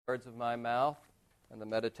words of my mouth and the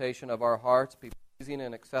meditation of our hearts be pleasing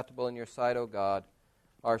and acceptable in your sight, O God,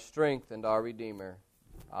 our strength and our Redeemer.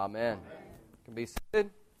 Amen. You can be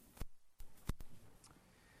seated.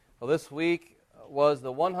 Well, this week was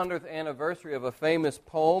the 100th anniversary of a famous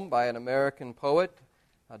poem by an American poet.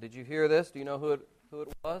 Did you hear this? Do you know who it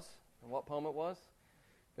was and what poem it was?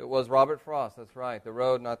 It was Robert Frost, that's right, The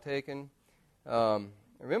Road Not Taken.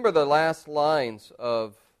 Remember the last lines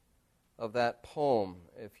of that poem,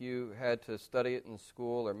 if you had to study it in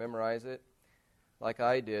school or memorize it, like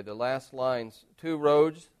I did. The last lines, 2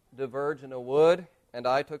 roads diverge in a wood, and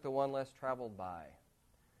I took the one less traveled by.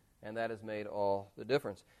 And that has made all the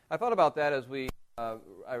difference. I thought about that as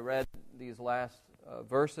I read these last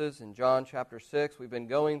verses in John chapter 6. We've been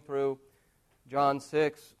going through John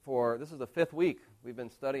 6 this is the 5th week we've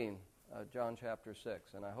been studying John chapter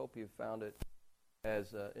 6, and I hope you've found it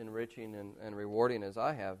as enriching and rewarding as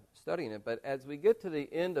I have studying it. But as we get to the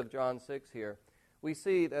end of John 6 here, we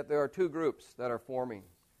see that there are 2 groups that are forming,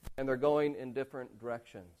 and they're going in different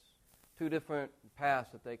directions, 2 different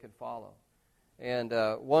paths that they could follow. And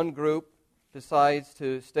one group decides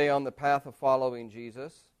to stay on the path of following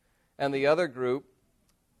Jesus, and the other group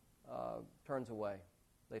turns away.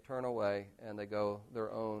 They turn away, and they go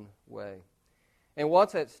their own way. And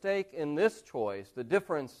what's at stake in this choice, the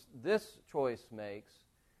difference this choice makes,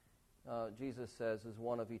 Jesus says, is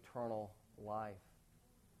one of eternal life.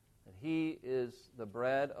 That He is the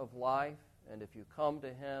bread of life, and if you come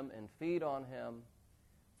to Him and feed on Him,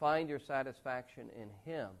 find your satisfaction in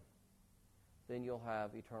Him, then you'll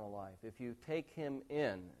have eternal life. If you take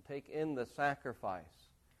in the sacrifice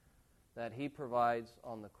that He provides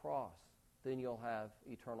on the cross, then you'll have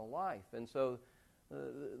eternal life. And so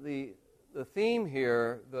the theme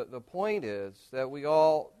here, the point is that we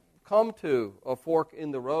all come to a fork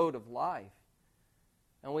in the road of life,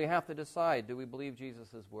 and we have to decide, do we believe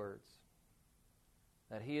Jesus' words?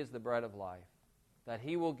 That He is the bread of life, that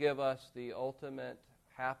He will give us the ultimate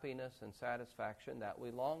happiness and satisfaction that we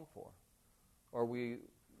long for, or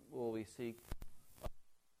will we seek?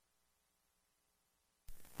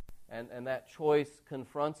 And that choice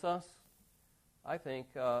confronts us, I think,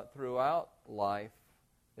 throughout life.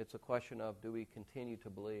 It's a question of, do we continue to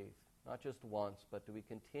believe? Not just once, but do we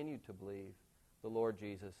continue to believe the Lord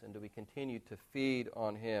Jesus, and do we continue to feed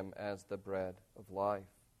on Him as the bread of life?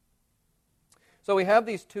 So we have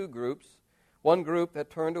these 2 groups. One group that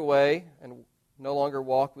turned away and no longer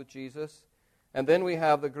walked with Jesus, and then we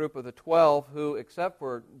have the group of the 12 who, except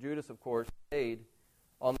for Judas, of course, stayed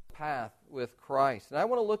on the path with Christ. And I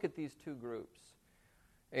want to look at these 2 groups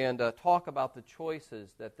and talk about the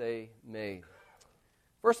choices that they made.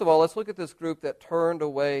 First of all, let's look at this group that turned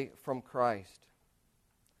away from Christ.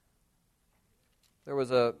 There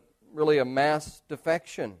was really a mass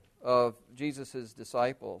defection of Jesus'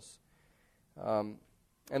 disciples. And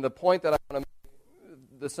the point that I want to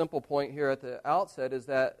make, the simple point here at the outset, is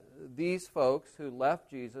that these folks who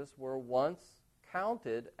left Jesus were once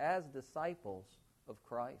counted as disciples of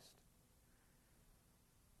Christ.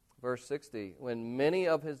 Verse 60, when many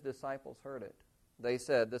of His disciples heard it, they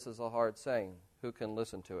said, "This is a hard saying. Who can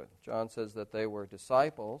listen to it?" John says that they were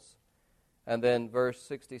disciples. And then verse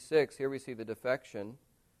 66, here we see the defection.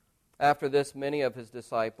 After this, many of His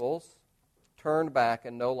disciples turned back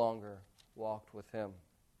and no longer walked with Him.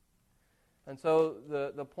 And so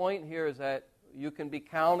the point here is that you can be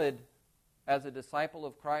counted as a disciple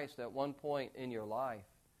of Christ at one point in your life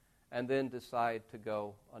and then decide to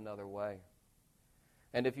go another way.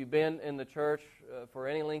 And if you've been in the church for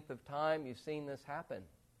any length of time, you've seen this happen.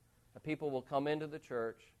 People will come into the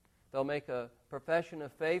church, they'll make a profession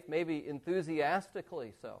of faith, maybe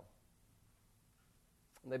enthusiastically so.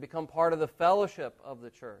 And they become part of the fellowship of the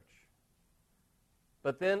church.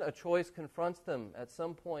 But then a choice confronts them at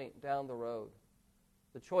some point down the road.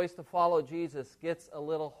 The choice to follow Jesus gets a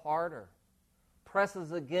little harder,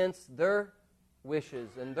 presses against their wishes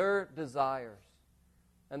and their desires.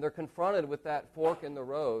 And they're confronted with that fork in the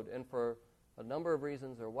road, and for a number of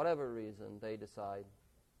reasons or whatever reason, they decide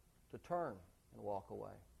to turn and walk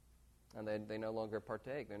away. And they no longer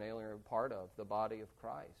partake. They're no longer part of the body of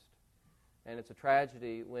Christ. And it's a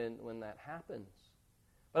tragedy when that happens.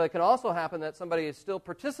 But it can also happen that somebody is still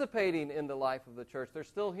participating in the life of the church. They're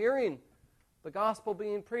still hearing the gospel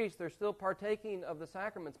being preached. They're still partaking of the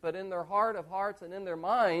sacraments. But in their heart of hearts and in their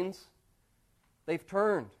minds, they've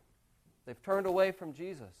turned. They've turned away from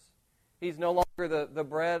Jesus. He's no longer the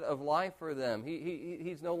bread of life for them.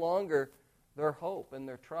 He's no longer their hope and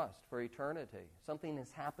their trust for eternity. Something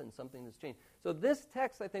has happened. Something has changed. So this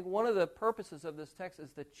text, I think one of the purposes of this text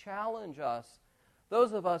is to challenge us,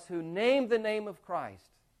 those of us who name the name of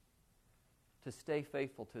Christ, to stay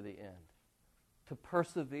faithful to the end, to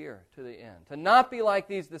persevere to the end, to not be like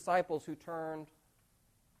these disciples who turned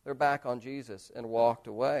their back on Jesus and walked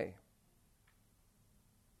away.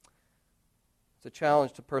 It's a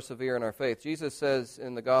challenge to persevere in our faith. Jesus says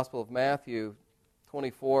in the Gospel of Matthew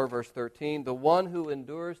 24, verse 13, "The one who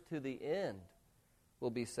endures to the end will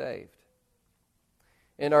be saved."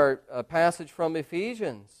 In our passage from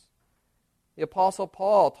Ephesians, the Apostle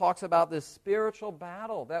Paul talks about this spiritual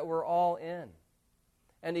battle that we're all in.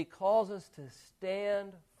 And he calls us to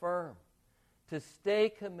stand firm, to stay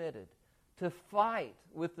committed, to fight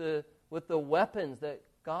with the weapons that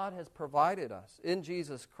God has provided us in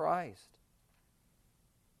Jesus Christ.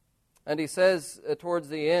 And he says towards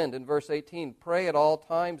the end in verse 18, "Pray at all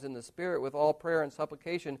times in the Spirit with all prayer and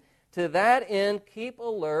supplication. To that end keep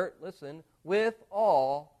alert," listen, "with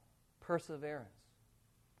all perseverance."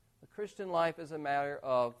 The Christian life is a matter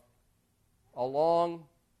of a long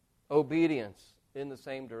obedience in the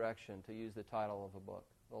same direction, to use the title of a book.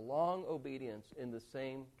 A long obedience in the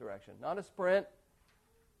same direction. Not a sprint,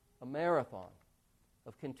 a marathon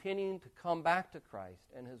of continuing to come back to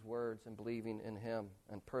Christ and His words and believing in Him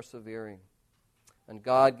and persevering. And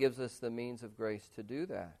God gives us the means of grace to do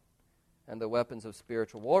that and the weapons of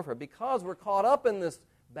spiritual warfare because we're caught up in this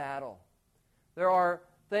battle. There are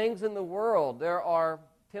things in the world, there are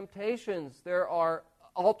temptations, there are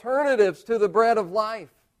alternatives to the bread of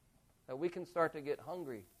life that we can start to get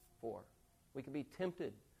hungry for. We can be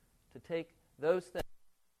tempted to take those things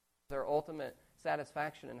as their ultimate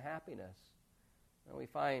satisfaction and happiness. And we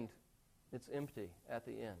find it's empty at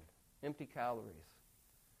the end, empty calories.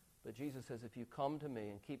 But Jesus says, if you come to me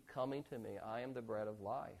and keep coming to me, I am the bread of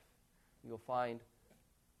life. You'll find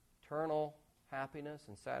eternal happiness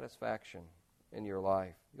and satisfaction in your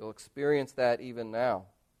life. You'll experience that even now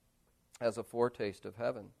as a foretaste of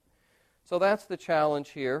heaven. So that's the challenge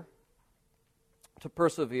here, to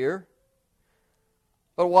persevere.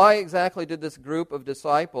 But why exactly did this group of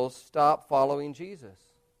disciples stop following Jesus?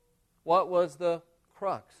 What was the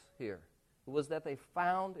crux here? It was that they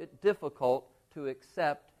found it difficult to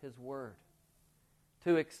accept His word,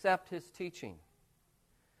 to accept His teaching.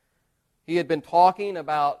 He had been talking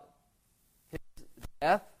about His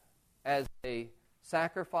death as a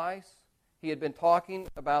sacrifice. He had been talking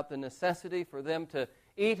about the necessity for them to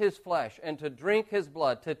eat His flesh and to drink His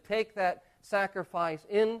blood, to take that sacrifice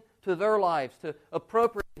into their lives, to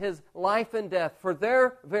appropriate His life and death for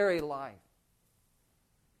their very life.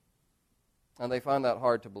 And they found that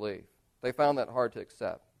hard to believe. They found that hard to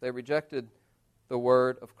accept. They rejected the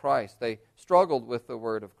word of Christ. They struggled with the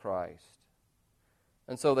word of Christ.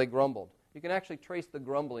 And so they grumbled. You can actually trace the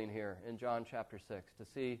grumbling here in John chapter 6 to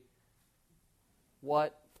see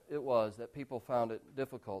what it was that people found it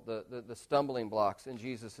difficult, the stumbling blocks in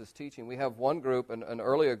Jesus' teaching. We have one group, an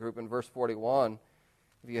earlier group in verse 41.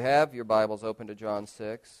 If you have your Bibles open to John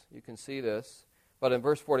 6, you can see this. But in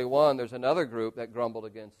verse 41, there's another group that grumbled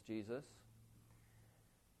against Jesus.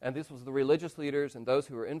 And this was the religious leaders and those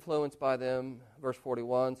who were influenced by them. Verse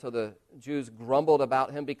 41, so the Jews grumbled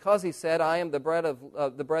about Him because He said, I am the bread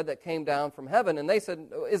that came down from heaven. And they said,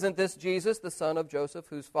 isn't this Jesus, the son of Joseph,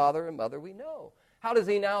 whose father and mother we know? How does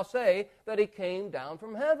He now say that He came down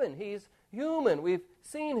from heaven? He's human. We've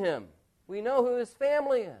seen Him. We know who His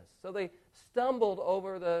family is. So they stumbled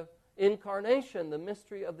over the incarnation, the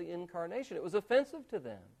mystery of the incarnation. It was offensive to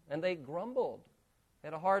them, and they grumbled. They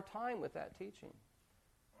had a hard time with that teaching.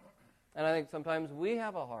 And I think sometimes we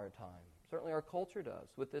have a hard time, certainly our culture does,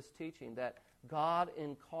 with this teaching that God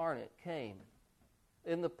incarnate came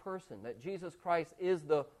in the person, that Jesus Christ is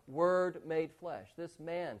the Word made flesh, this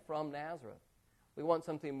man from Nazareth. We want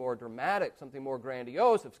something more dramatic, something more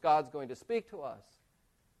grandiose if God's going to speak to us.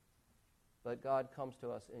 But God comes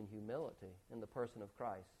to us in humility in the person of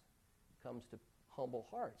Christ. He comes to humble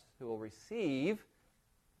hearts who will receive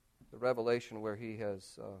the revelation where He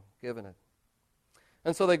has given it.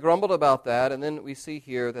 And so they grumbled about that, and then we see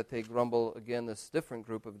here that they grumble again, this different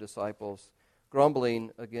group of disciples, grumbling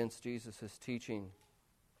against Jesus' teaching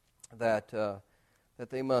that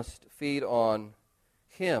they must feed on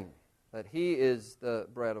Him, that He is the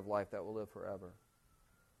bread of life that will live forever.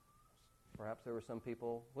 Perhaps there were some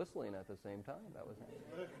people whistling at the same time. That was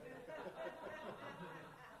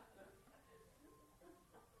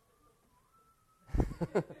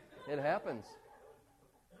it happens.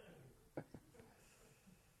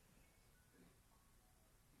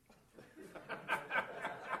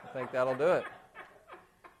 I think that'll do it.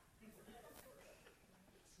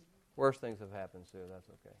 Worse things have happened, Sue. That's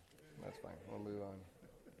okay. That's fine. We'll move on.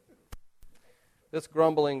 This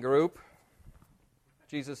grumbling group,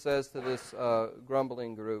 Jesus says to this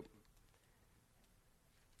grumbling group,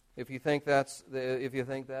 If you think that's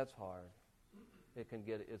hard, it's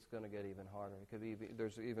going to get even harder.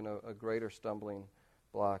 There's even a greater stumbling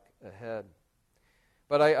block ahead.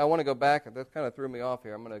 But I want to go back. That kind of threw me off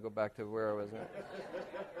here. I'm going to go back to where I was at.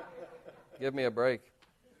 Give me a break.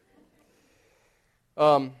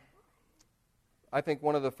 I think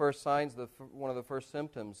one of the first signs, one of the first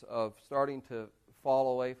symptoms of starting to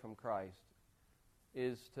fall away from Christ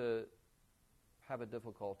is to have a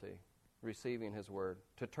difficulty receiving His Word,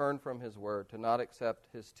 to turn from His Word, to not accept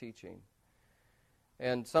His teaching.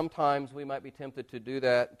 And sometimes we might be tempted to do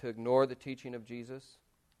that, to ignore the teaching of Jesus.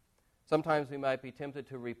 Sometimes we might be tempted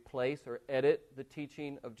to replace or edit the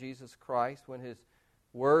teaching of Jesus Christ when His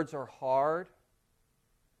words are hard,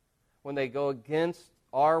 when they go against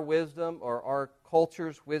our wisdom or our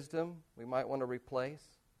culture's wisdom. We might want to replace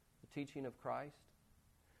the teaching of Christ.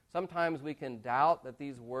 Sometimes we can doubt that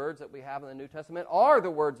these words that we have in the New Testament are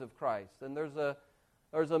the words of Christ. And there's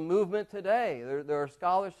a movement today. There are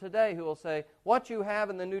scholars today who will say, what you have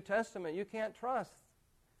in the New Testament you can't trust.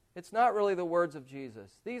 It's not really the words of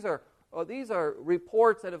Jesus. These are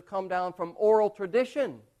reports that have come down from oral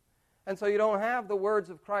tradition. And so you don't have the words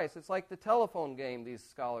of Christ. It's like the telephone game, these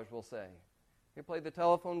scholars will say. You play the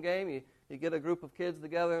telephone game, you get a group of kids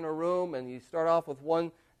together in a room, and you start off with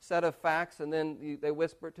one set of facts, and then they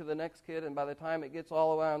whisper it to the next kid, and by the time it gets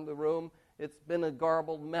all around the room, it's been a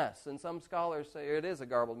garbled mess. And some scholars say it is a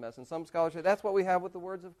garbled mess, and some scholars say that's what we have with the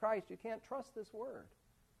words of Christ. You can't trust this word.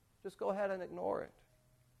 Just go ahead and ignore it.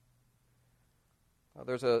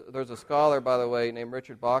 There's a scholar, by the way, named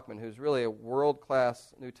Richard Bachman, who's really a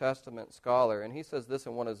world-class New Testament scholar, and he says this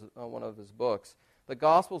in one of his books. The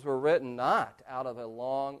Gospels were written not out of a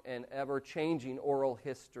long and ever-changing oral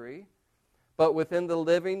history, but within the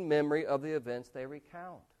living memory of the events they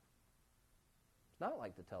recount. It's not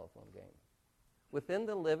like the telephone game. Within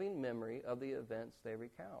the living memory of the events they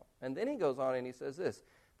recount. And then he goes on and he says this,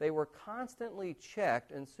 they were constantly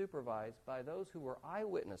checked and supervised by those who were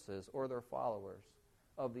eyewitnesses or their followers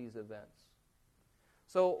of these events.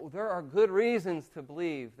 So there are good reasons to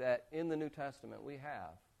believe that in the New Testament we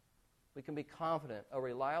can be confident, a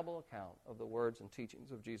reliable account of the words and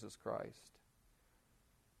teachings of Jesus Christ.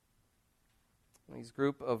 And these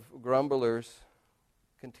group of grumblers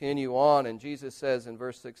continue on, and Jesus says in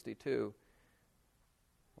verse 62,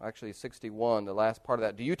 actually 61, the last part of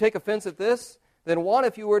that, do you take offense at this? Then what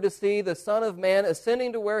if you were to see the Son of Man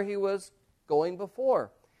ascending to where He was going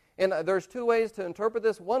before? And there's two ways to interpret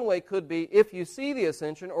this. One way could be if you see the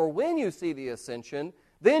ascension, or when you see the ascension,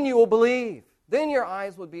 then you will believe. Then your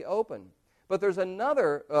eyes would be open. But there's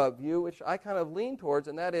another view which I kind of lean towards,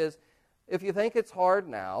 and that is, if you think it's hard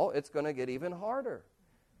now, it's going to get even harder.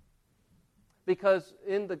 Because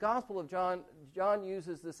in the Gospel of John, John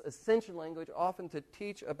uses this ascension language often to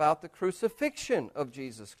teach about the crucifixion of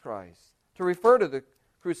Jesus Christ, to refer to the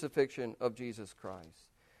crucifixion of Jesus Christ.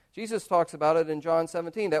 Jesus talks about it in John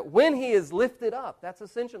 17, that when He is lifted up, that's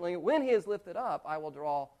essentially, when He is lifted up, I will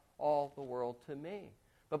draw all the world to me.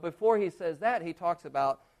 But before He says that, He talks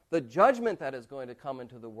about the judgment that is going to come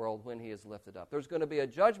into the world when He is lifted up. There's going to be a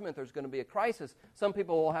judgment, there's going to be a crisis. Some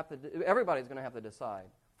people will have to, everybody's going to have to decide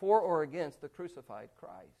for or against the crucified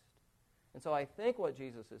Christ. And so I think what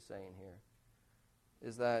Jesus is saying here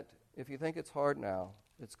is that if you think it's hard now,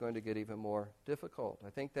 it's going to get even more difficult. I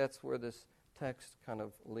think that's where this text kind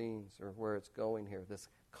of leans, or where it's going here, this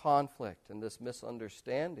conflict and this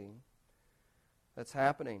misunderstanding that's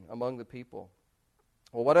happening among the people.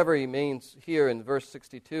 Well, whatever he means here in verse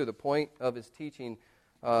 62, the point of his teaching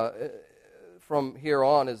from here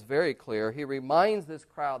on is very clear. He reminds this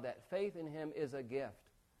crowd that faith in Him is a gift.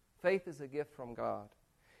 Faith is a gift from God.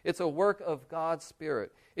 It's a work of God's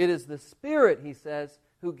Spirit. It is the Spirit, he says,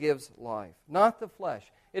 who gives life, not the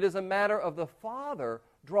flesh. It is a matter of the Father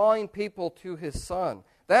drawing people to His Son.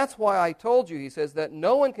 That's why I told you, he says, that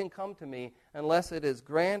no one can come to me unless it is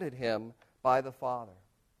granted him by the Father.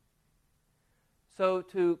 So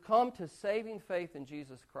to come to saving faith in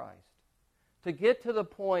Jesus Christ, to get to the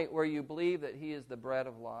point where you believe that He is the bread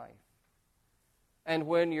of life, and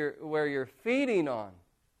where you're feeding on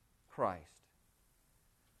Christ,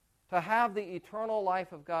 to have the eternal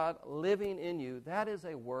life of God living in you, that is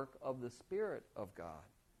a work of the Spirit of God.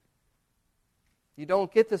 You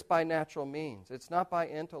don't get this by natural means. It's not by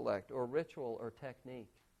intellect or ritual or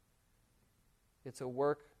technique. It's a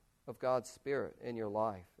work of God's Spirit in your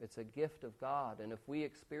life. It's a gift of God, and if we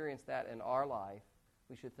experience that in our life,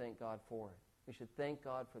 we should thank God for it. We should thank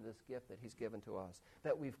God for this gift that He's given to us,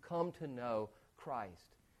 that we've come to know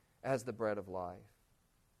Christ as the bread of life.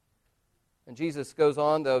 And Jesus goes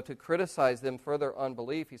on, though, to criticize them for their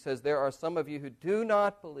unbelief. He says, there are some of you who do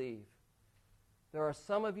not believe. There are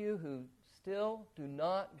some of you who still do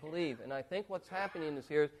not believe. And I think what's happening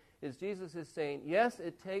is Jesus is saying, yes,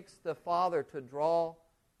 it takes the Father to draw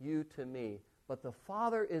you to me, but the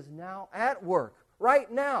Father is now at work,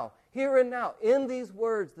 right now, here and now. In these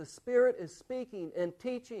words, the Spirit is speaking and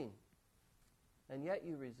teaching, and yet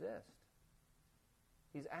you resist.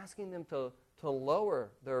 He's asking them to lower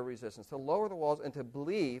their resistance, to lower the walls, and to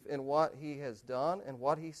believe in what He has done and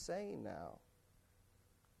what He's saying now.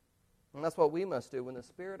 And that's what we must do. When the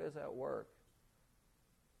Spirit is at work,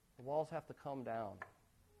 the walls have to come down.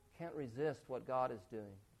 Can't resist what God is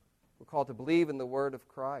doing. We're called to believe in the word of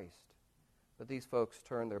Christ. But these folks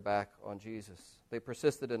turned their back on Jesus. They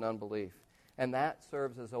persisted in unbelief. And that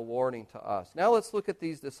serves as a warning to us. Now let's look at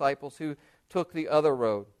these disciples who took the other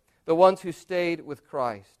road, the ones who stayed with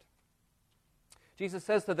Christ. Jesus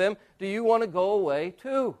says to them, do you want to go away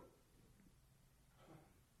too?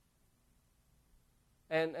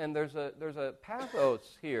 And there's a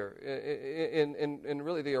pathos here. In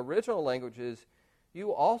really the original language is,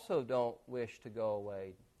 you also don't wish to go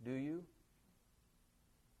away, do you?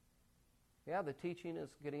 Yeah, the teaching is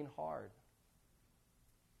getting hard.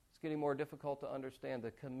 It's getting more difficult to understand.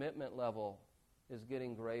 The commitment level is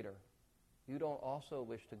getting greater. You don't also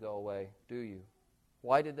wish to go away, do you?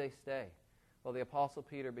 Why did they stay? Well, the Apostle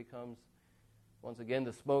Peter becomes, once again,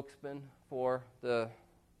 the spokesman for the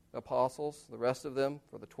apostles, the rest of them,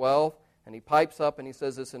 for the 12, and he pipes up and he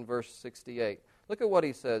says this in verse 68. Look at what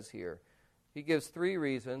he says here. He gives 3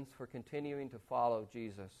 reasons for continuing to follow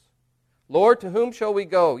Jesus. Lord, to whom shall we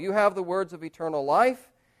go? You have the words of eternal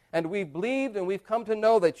life, and we've believed and we've come to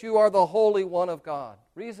know that you are the Holy One of God.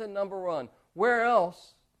 Reason number 1, where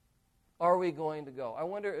else are we going to go? I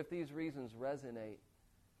wonder if these reasons resonate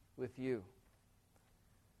with you.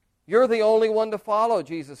 You're the only one to follow,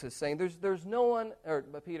 Jesus is saying. There's no one, or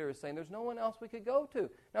Peter is saying, there's no one else we could go to.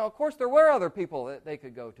 Now, of course, there were other people that they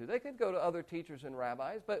could go to. They could go to other teachers and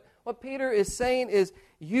rabbis, but what Peter is saying is,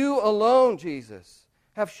 you alone, Jesus,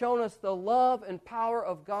 have shown us the love and power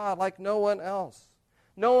of God like no one else.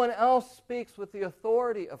 No one else speaks with the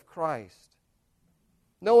authority of Christ.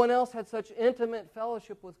 No one else had such intimate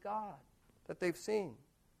fellowship with God that they've seen.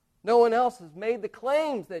 No one else has made the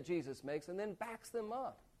claims that Jesus makes and then backs them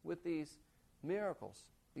up with these miracles,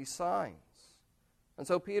 these signs. And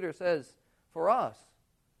so Peter says, for us,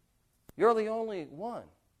 you're the only one.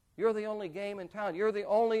 You're the only game in town. You're the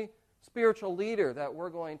only spiritual leader that we're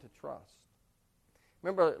going to trust.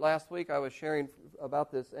 Remember last week I was sharing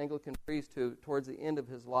about this Anglican priest who, towards the end of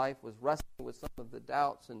his life, was wrestling with some of the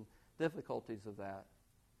doubts and difficulties of that.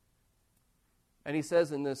 And he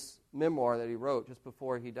says in this memoir that he wrote just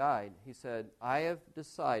before he died, he said, I have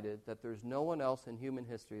decided that there's no one else in human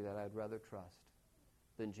history that I'd rather trust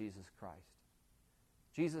than Jesus Christ.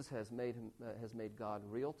 Jesus has made God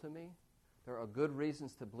real to me. There are good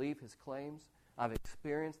reasons to believe his claims. I've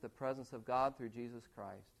experienced the presence of God through Jesus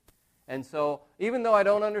Christ. And so, even though I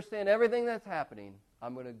don't understand everything that's happening,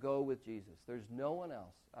 I'm going to go with Jesus. There's no one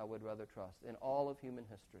else I would rather trust in all of human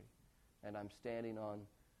history. And I'm standing on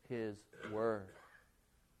his word.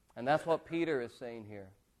 And that's what Peter is saying here.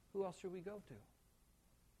 Who else should we go to?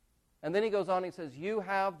 And then he goes on and he says, you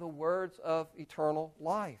have the words of eternal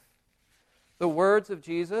life. The words of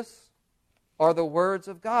Jesus are the words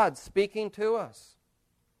of God speaking to us.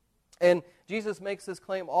 And Jesus makes this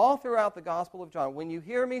claim all throughout the Gospel of John. When you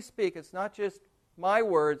hear me speak, it's not just my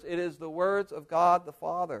words, it is the words of God the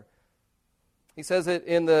Father. He says it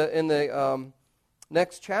in the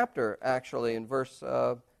next chapter, actually, in verse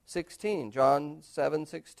 16, John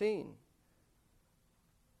 7:16.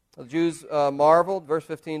 The Jews marveled, verse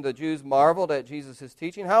 15, the Jews marveled at Jesus'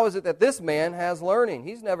 teaching. How is it that this man has learning?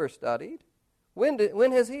 He's never studied.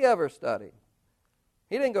 When has he ever studied?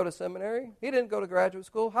 He didn't go to seminary. He didn't go to graduate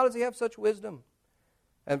school. How does he have such wisdom?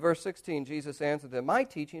 And verse 16, Jesus answered them, my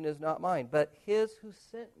teaching is not mine, but his who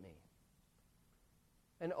sent me.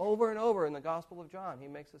 And over in the Gospel of John, he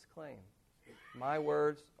makes this claim. My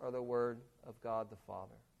words are the word of God the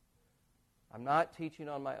Father. I'm not teaching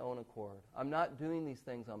on my own accord. I'm not doing these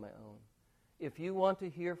things on my own. If you want to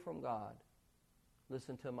hear from God,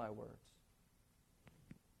 listen to my words.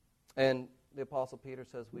 And the Apostle Peter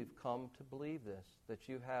says, we've come to believe this, that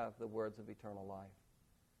you have the words of eternal life.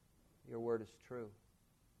 Your word is true.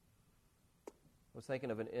 I was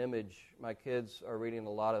thinking of an image. My kids are reading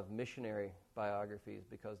a lot of missionary biographies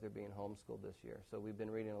because they're being homeschooled this year. So we've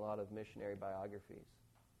been reading a lot of missionary biographies.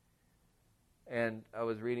 And I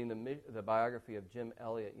was reading the biography of Jim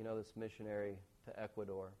Elliot, you know, this missionary to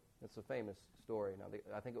Ecuador. It's a famous story. Now,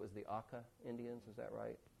 I think it was the Aka Indians, is that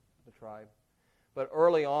right? The tribe. But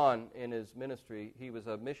early on in his ministry, he was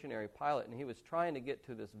a missionary pilot, and he was trying to get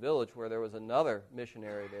to this village where there was another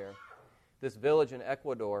missionary there, this village in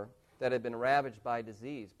Ecuador that had been ravaged by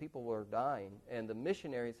disease. People were dying, and the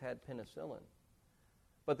missionaries had penicillin.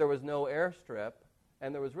 But there was no airstrip,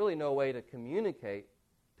 and there was really no way to communicate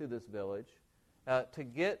to this village to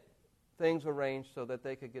get things arranged so that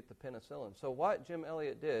they could get the penicillin. So what Jim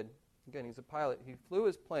Elliot did, again, he's a pilot, he flew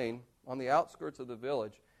his plane on the outskirts of the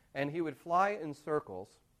village, and he would fly in circles,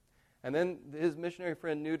 and then his missionary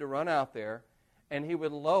friend knew to run out there, and he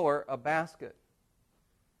would lower a basket.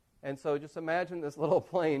 And so just imagine this little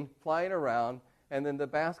plane flying around, and then the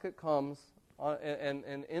basket comes, and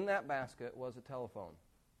in that basket was a telephone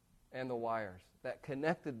and the wires that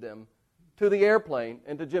connected them to the airplane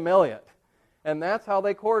and to Jim Elliot. And that's how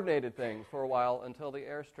they coordinated things for a while until the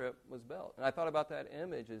airstrip was built. And I thought about that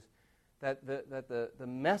image is that the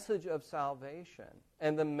message of salvation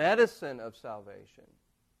and the medicine of salvation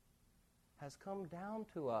has come down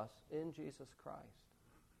to us in Jesus Christ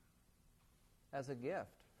as a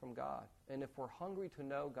gift from God. And if we're hungry to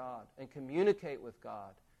know God and communicate with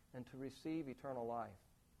God and to receive eternal life,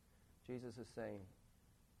 Jesus is saying,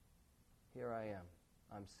 here I am.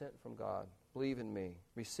 I'm sent from God. Believe in me.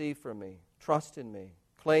 Receive from me. Trust in me.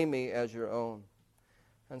 Claim me as your own.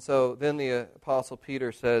 And so then the Apostle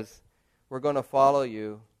Peter says, we're going to follow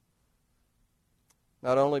you,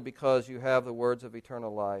 not only because you have the words of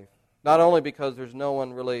eternal life, not only because there's no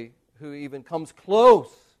one really who even comes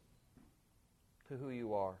close to who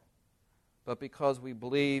you are, but because we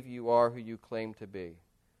believe you are who you claim to be.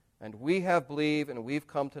 And we have believed and we've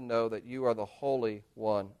come to know that you are the Holy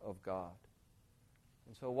One of God.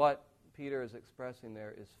 And so what Peter is expressing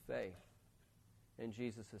there is faith in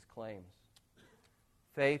Jesus' claims,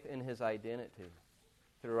 faith in his identity.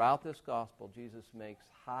 Throughout this gospel, Jesus makes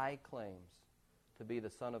high claims to be the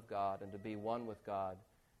Son of God and to be one with God.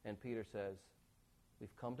 And Peter says,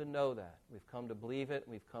 we've come to know that. We've come to believe it.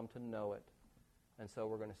 We've come to know it. And so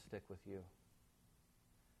we're going to stick with you.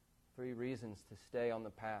 3 reasons to stay on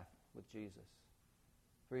the path with Jesus.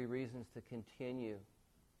 3 reasons to continue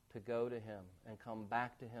to go to him and come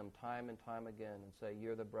back to him time and time again and say,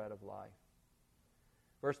 you're the bread of life.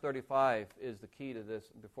 Verse 35 is the key to this.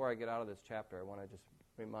 Before I get out of this chapter, I want to just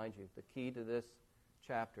remind you, the key to this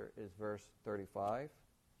chapter is verse 35.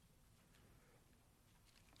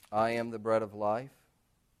 I am the bread of life.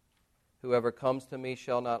 Whoever comes to me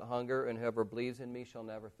shall not hunger, and whoever believes in me shall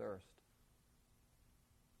never thirst.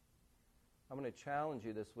 I'm going to challenge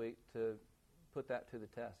you this week to put that to the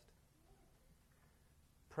test.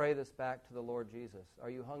 Pray this back to the Lord Jesus. Are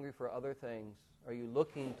you hungry for other things? Are you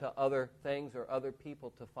looking to other things or other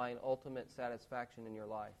people to find ultimate satisfaction in your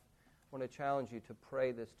life? I want to challenge you to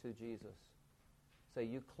pray this to Jesus. Say,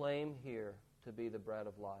 you claim here to be the bread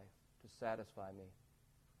of life, to satisfy me.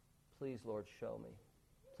 Please, Lord, show me.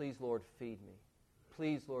 Please, Lord, feed me.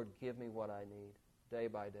 Please, Lord, give me what I need day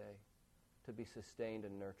by day to be sustained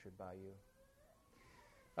and nurtured by you.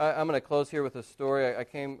 I'm going to close here with a story. I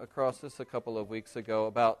came across this a couple of weeks ago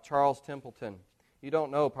about Charles Templeton. You don't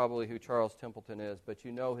know probably who Charles Templeton is, but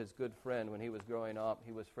you know his good friend. When he was growing up,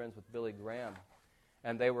 he was friends with Billy Graham,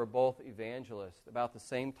 and they were both evangelists about the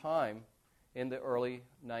same time in the early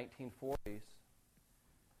 1940s.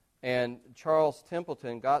 And Charles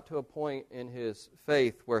Templeton got to a point in his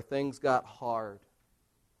faith where things got hard.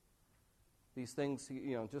 These things,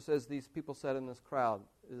 just as these people said in this crowd,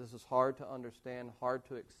 this is hard to understand, hard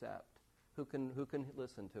to accept. Who can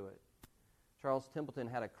listen to it? Charles Templeton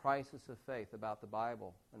had a crisis of faith about the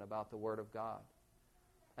Bible and about the Word of God.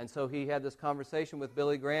 And so he had this conversation with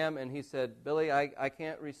Billy Graham, and he said, Billy, I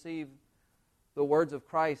can't receive the words of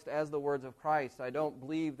Christ as the words of Christ. I don't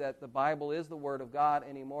believe that the Bible is the Word of God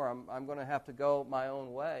anymore. I'm going to have to go my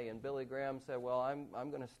own way. And Billy Graham said, well,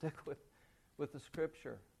 I'm going to stick with the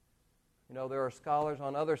Scripture. There are scholars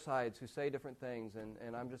on other sides who say different things,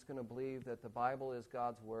 and I'm just going to believe that the Bible is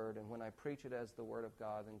God's Word, and when I preach it as the Word of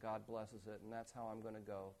God, then God blesses it, and that's how I'm going to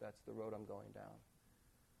go. That's the road I'm going down.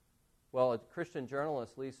 Well, a Christian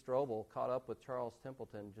journalist, Lee Strobel, caught up with Charles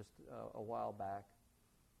Templeton just a while back,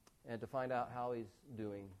 and to find out how he's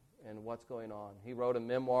doing and what's going on. He wrote a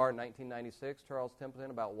memoir in 1996, Charles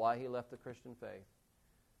Templeton, about why he left the Christian faith.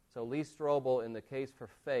 So Lee Strobel, in the case for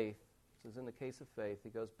faith, this is in the case of faith,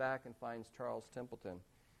 he goes back and finds Charles Templeton.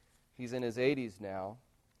 He's in his 80s now,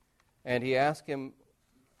 and he asked him,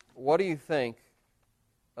 what do you think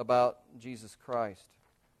about Jesus Christ?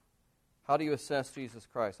 How do you assess Jesus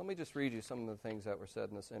Christ? Let me just read you some of the things that were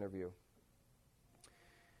said in this interview.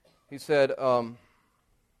 He said,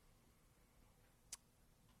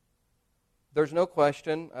 There's no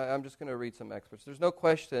question, I'm just going to read some excerpts. There's no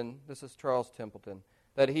question, this is Charles Templeton,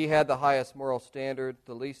 that he had the highest moral standard,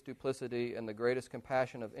 the least duplicity, and the greatest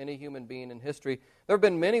compassion of any human being in history. There have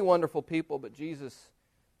been many wonderful people, but Jesus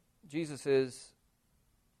is,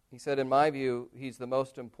 he said, in my view, he's the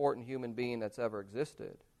most important human being that's ever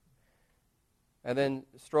existed. And then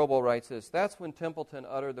Strobel writes this, that's when Templeton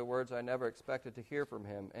uttered the words I never expected to hear from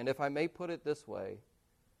him. And if I may put it this way,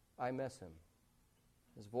 I miss him.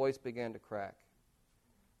 His voice began to crack.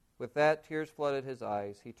 With that, tears flooded his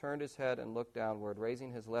eyes. He turned his head and looked downward,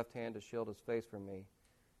 raising his left hand to shield his face from me.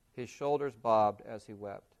 His shoulders bobbed as he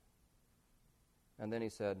wept. And then he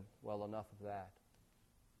said, well, enough of that.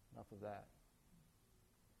 Enough of that.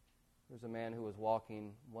 There's a man who was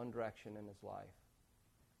walking one direction in his life.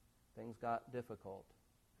 Things got difficult,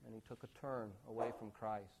 and he took a turn away from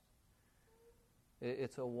Christ.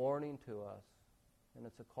 It's a warning to us, and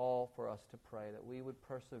it's a call for us to pray that we would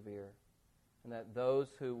persevere, and that those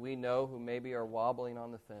who we know who maybe are wobbling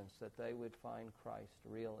on the fence, that they would find Christ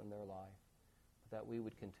real in their life, but that we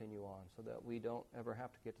would continue on so that we don't ever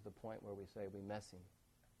have to get to the point where we say we miss him,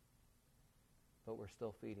 but we're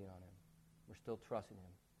still feeding on him. We're still trusting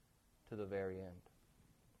him to the very end.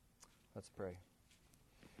 Let's pray.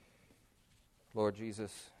 Lord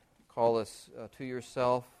Jesus, call us to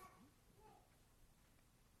yourself.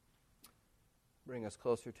 Bring us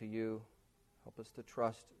closer to you. Help us to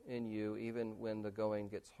trust in you even when the going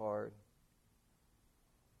gets hard.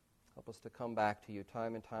 Help us to come back to you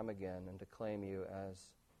time and time again and to claim you as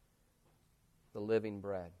the living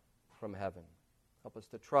bread from heaven. Help us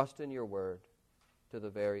to trust in your word to the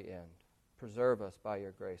very end. Preserve us by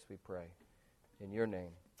your grace, we pray. In your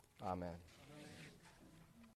name, amen.